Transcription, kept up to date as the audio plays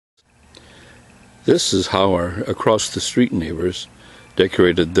This is how our across the street neighbors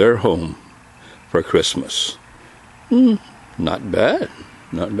decorated their home for Christmas. Not bad.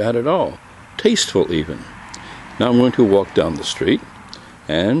 Not bad at all. Tasteful even. Now I'm going to walk down the street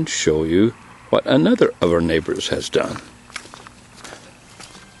and show you what another of our neighbors has done.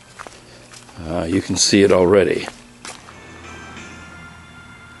 You can see it already.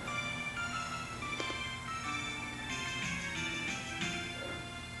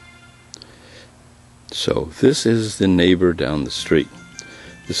 So this is the neighbor down the street.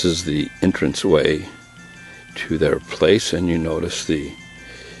 This is the entranceway to their place, and you notice the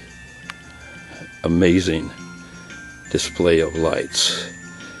amazing display of lights.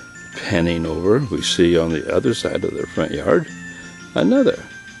 Panning over, we see on the other side of their front yard another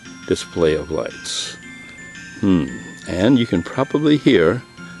display of lights. And you can probably hear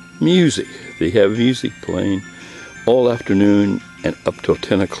music. They have music playing all afternoon and up till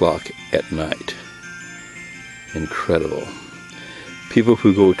 10 o'clock at night. Incredible. People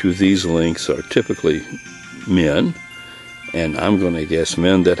who go to these links are typically men, and I'm going to guess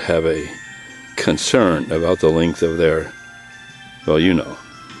men that have a concern about the length of their, well, you know,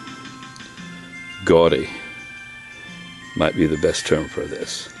 gaudy might be the best term for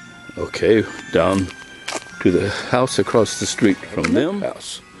this. Okay, down to the house across the street from them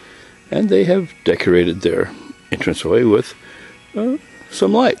house, and they have decorated their entranceway with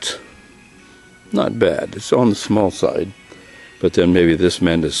some lights. Not bad. It's on the small side, but then maybe this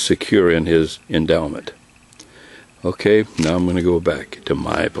man is secure in his endowment. Okay, now I'm going to go back to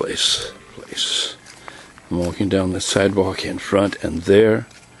my place. I'm walking down the sidewalk in front, and there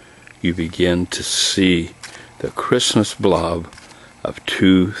you begin to see the Christmas blob of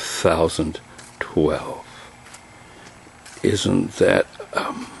 2012. Isn't that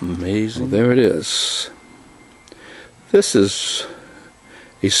amazing? Well, there it is. This is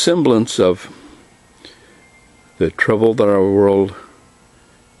a semblance of the trouble that our world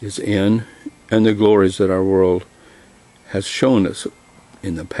is in and the glories that our world has shown us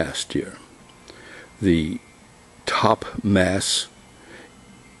in the past year. The top mass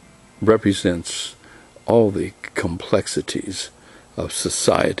represents all the complexities of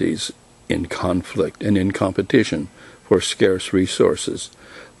societies in conflict and in competition for scarce resources.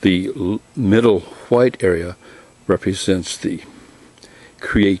 The middle white area represents the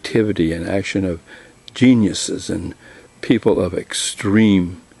creativity and action of geniuses and people of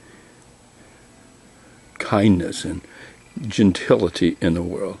extreme kindness and gentility in the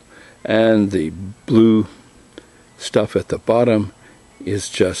world. And the blue stuff at the bottom is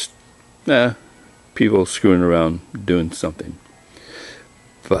just people screwing around doing something.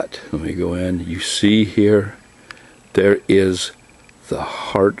 But when we go in, you see here there is the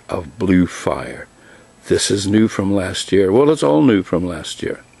heart of blue fire. This is new from last year. Well, it's all new from last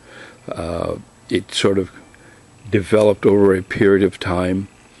year. It sort of developed over a period of time,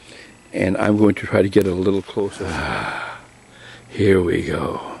 and I'm going to try to get a little closer. Here we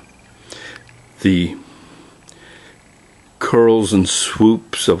go. The curls and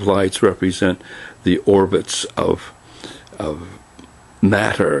swoops of lights represent the orbits of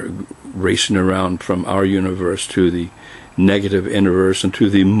matter racing around from our universe to the negative universe and to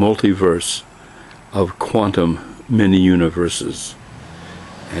the multiverse of quantum mini-universes.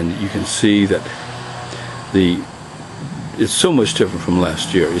 And you can see that it's so much different from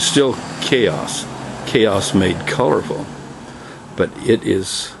last year. It's still chaos made colorful, but it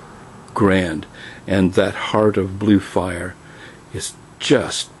is grand, and that heart of blue fire is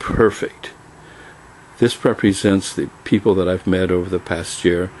just perfect. This represents the people that I've met over the past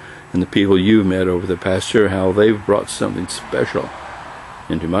year and the people you've met over the past year, how they've brought something special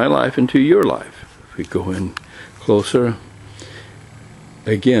into my life and to your life. If we go in closer,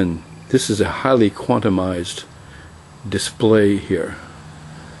 again, this is a highly quantumized display here.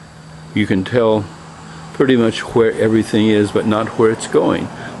 You can tell pretty much where everything is, but not where it's going.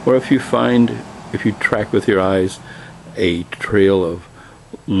 Or if you track with your eyes a trail of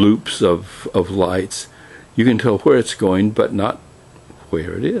loops of lights, you can tell where it's going, but not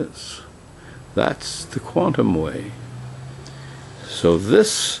where it is. That's the quantum way. So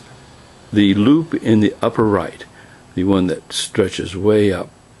this, the loop in the upper right, the one that stretches way up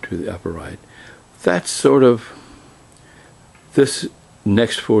to the upper right, that's sort of this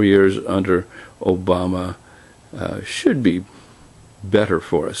next 4 years under Obama should be better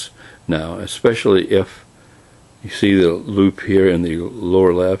for us now, especially if you see the loop here in the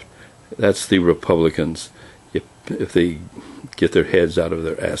lower left. That's the Republicans. If they get their heads out of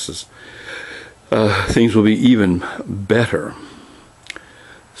their asses, things will be even better.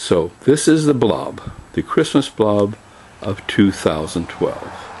 So this is the blob, the Christmas blob of 2012.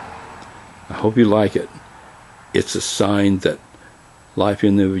 I hope you like it. It's a sign that life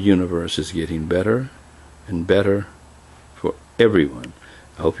in the universe is getting better and better for everyone.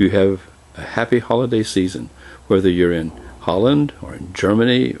 I hope you have a happy holiday season, whether you're in Holland or in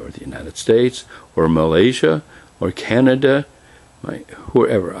Germany or the United States or Malaysia or Canada,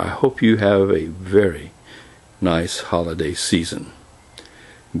 wherever. I hope you have a very nice holiday season.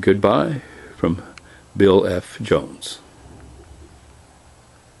 Goodbye from Bill F. Jones.